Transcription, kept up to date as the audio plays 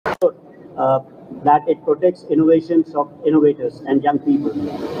that it protects innovations of innovators and young people.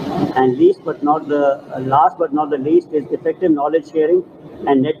 And last but not the least is effective knowledge sharing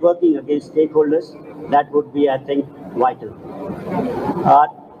and networking against stakeholders. That would be, I think, vital. Uh,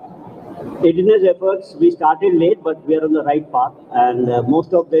 Indigenous efforts, we started late, but we are on the right path, and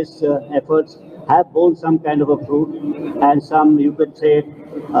most of these efforts have borne some kind of a fruit, and some, you could say,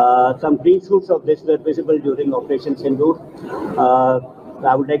 some green shoots of this were visible during Operation Sindoor.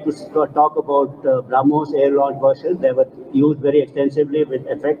 I would like to talk about BrahMos air launch versions. They were used very extensively with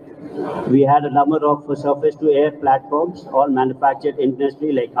effect. We had a number of surface-to-air platforms, all manufactured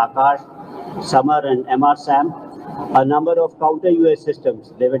indigenously, like Akash, Samar, and MR-SAM. A number of counter-UAS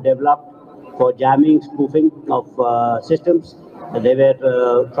systems, they were developed for jamming, spoofing of systems. They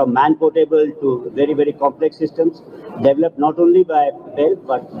were from man-portable to very, very complex systems, developed not only by BEL,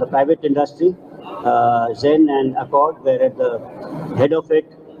 but the private industry. Gen and Accord were at the head of it.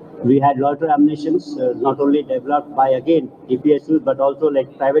 We had loiter ammunitions, not only developed by, again, EPSUs, but also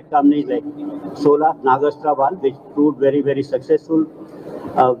like private companies like Sola, Nagastra one, which proved very, very successful.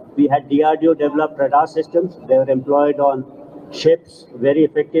 We had DRDO developed radar systems. They were employed on ships very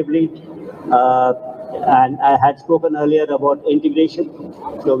effectively. And I had spoken earlier about integration.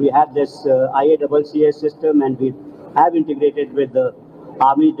 So we have this IACCS system, and we have integrated with the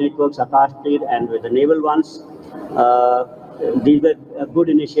Army networks, Akash Fleet, and with the naval ones. These were good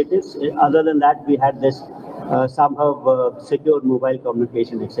initiatives. Other than that, we had this somehow secure mobile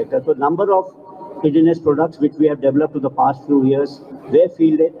communication, etc. So number of indigenous products which we have developed in the past few years were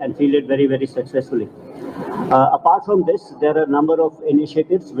fielded and fielded very, very successfully. Apart from this, there are a number of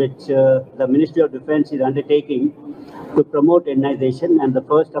initiatives which the Ministry of Defence is undertaking to promote Indianization, and the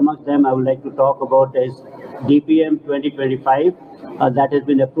first amongst them I would like to talk about is DPM 2025. That has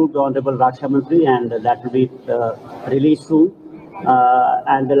been approved by Honorable Raksha Mantri, and that will be released soon.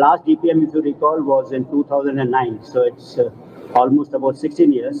 And the last DPM, if you recall, was in 2009, so it's almost about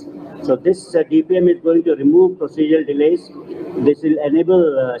 16 years. So this DPM is going to remove procedural delays. This will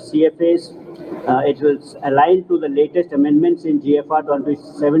enable CFAs. It will align to the latest amendments in GFR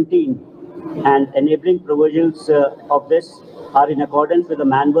 2017, and enabling provisions of this are in accordance with the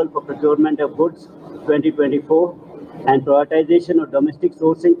Manual for Procurement of Goods 2024 and prioritization of domestic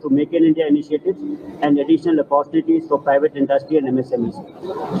sourcing through Make in India initiatives and additional opportunities for private industry and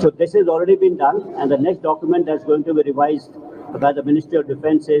MSMEs. So this has already been done, and the next document that's going to be revised by the Ministry of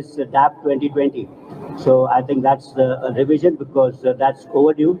Defence is DAP 2020. So I think that's a revision because that's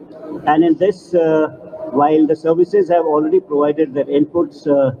overdue. And in this, while the services have already provided their inputs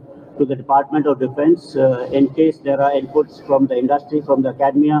to the Department of Defence, in case there are inputs from the industry, from the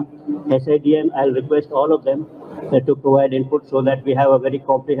academia, SIDM, I'll request all of them to provide input so that we have a very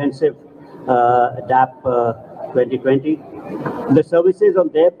comprehensive DAP 2020. The services on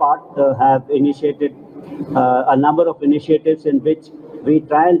their part have initiated a number of initiatives in which we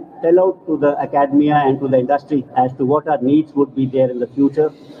try and tell out to the academia and to the industry as to what our needs would be there in the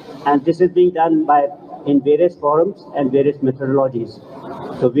future. And this is being done in various forums and various methodologies.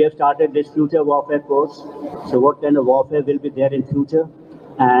 So we have started this future warfare course. So what kind of warfare will be there in future?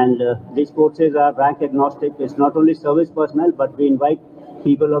 And these courses are rank agnostic. It's not only service personnel, but we invite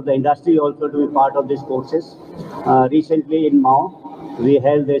people of the industry also to be part of these courses. Recently in Mao, we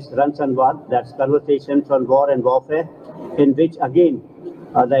held this Ran Sanwad, that's conversations on war and warfare, in which again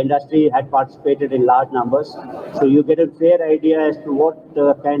the industry had participated in large numbers. So you get a fair idea as to what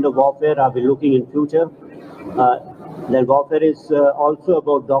kind of warfare are we looking in future. Then warfare is also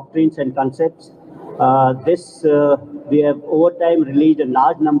about doctrines and concepts. We have over time released a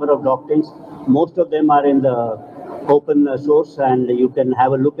large number of doctrines. Most of them are in the open source, and you can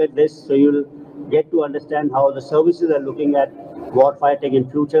have a look at this. So you'll get to understand how the services are looking at war fighting in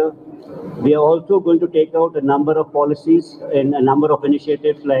future. We are also going to take out a number of policies in a number of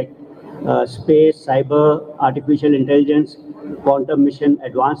initiatives like space, cyber, artificial intelligence, quantum mission,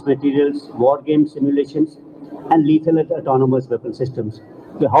 advanced materials, war game simulations, and lethal autonomous weapon systems.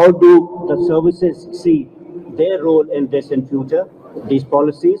 So how do the services see their role in this in future, these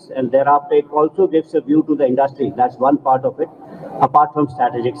policies, and thereafter it also gives a view to the industry. That's one part of it, apart from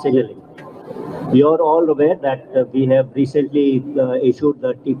strategic signaling. You're all aware that we have recently issued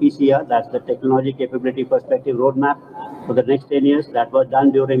the TPCR, that's the Technology Capability Perspective Roadmap for the next 10 years. That was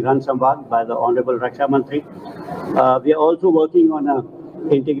done during Ran Samvad by the Honorable Raksha Mantri. We are also working on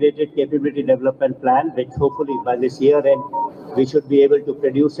an integrated capability development plan, which hopefully by this year end, we should be able to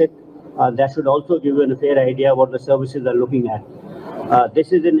produce it. That should also give you a fair idea what the services are looking at.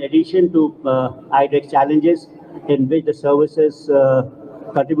 This is in addition to IDEX challenges in which the services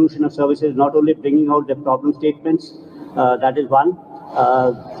contribution of services not only bringing out the problem statements, that is one.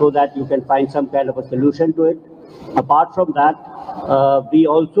 so that you can find some kind of a solution to it. Apart from that, we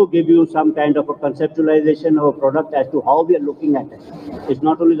also give you some kind of a conceptualization of a product as to how we are looking at it. It's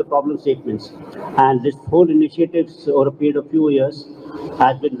not only the problem statements. And this whole initiatives over a period of few years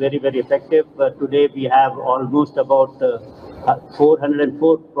has been very, very effective. Today we have almost about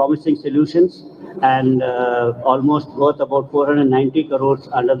 404 promising solutions and almost worth about 490 crores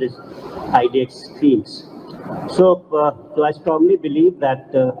under this IDX themes. So I strongly believe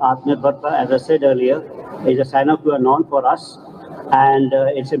that Atmanirbharta, as I said earlier, is a sine qua non for us, and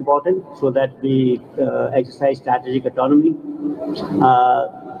it's important so that we exercise strategic autonomy.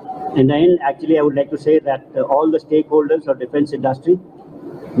 In the end, actually, I would like to say that all the stakeholders of defense industry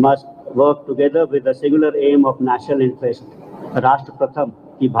must work together with a singular aim of national interest. राष्ट्र प्रथम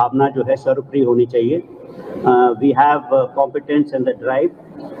की भावना जो है सर्वोपरि होनी चाहिए. We have competence and the drive,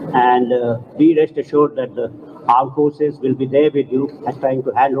 and be rest assured that the armed forces will be there with you as trying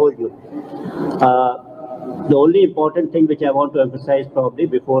to handhold you. The only important thing which I want to emphasize probably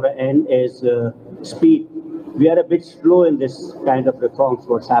before I end is speed. We are a bit slow in this kind of reforms,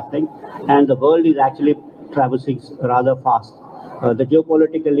 what's happening, and the world is actually traversing rather fast. The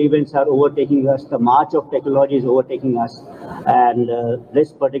geopolitical events are overtaking us, the march of technology is overtaking us, and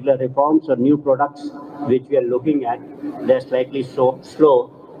this particular reforms or new products which we are looking at, they're slightly so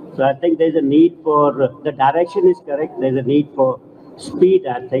slow. So I think there's a need for, the direction is correct, there's a need for speed,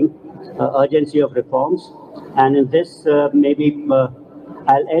 I think, urgency of reforms. And in this, maybe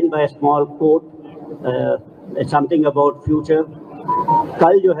I'll end by a small quote. It's something about future.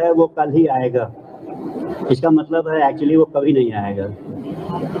 कल जो है वो कल ही आएगा. इसका मतलब है actually वो कभी नहीं आएगा.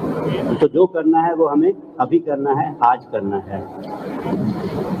 तो जो करना है वो हमें अभी करना है, आज करना है.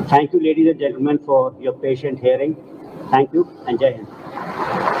 Thank you, ladies and gentlemen, for your patient hearing. Thank you and Jai Hind.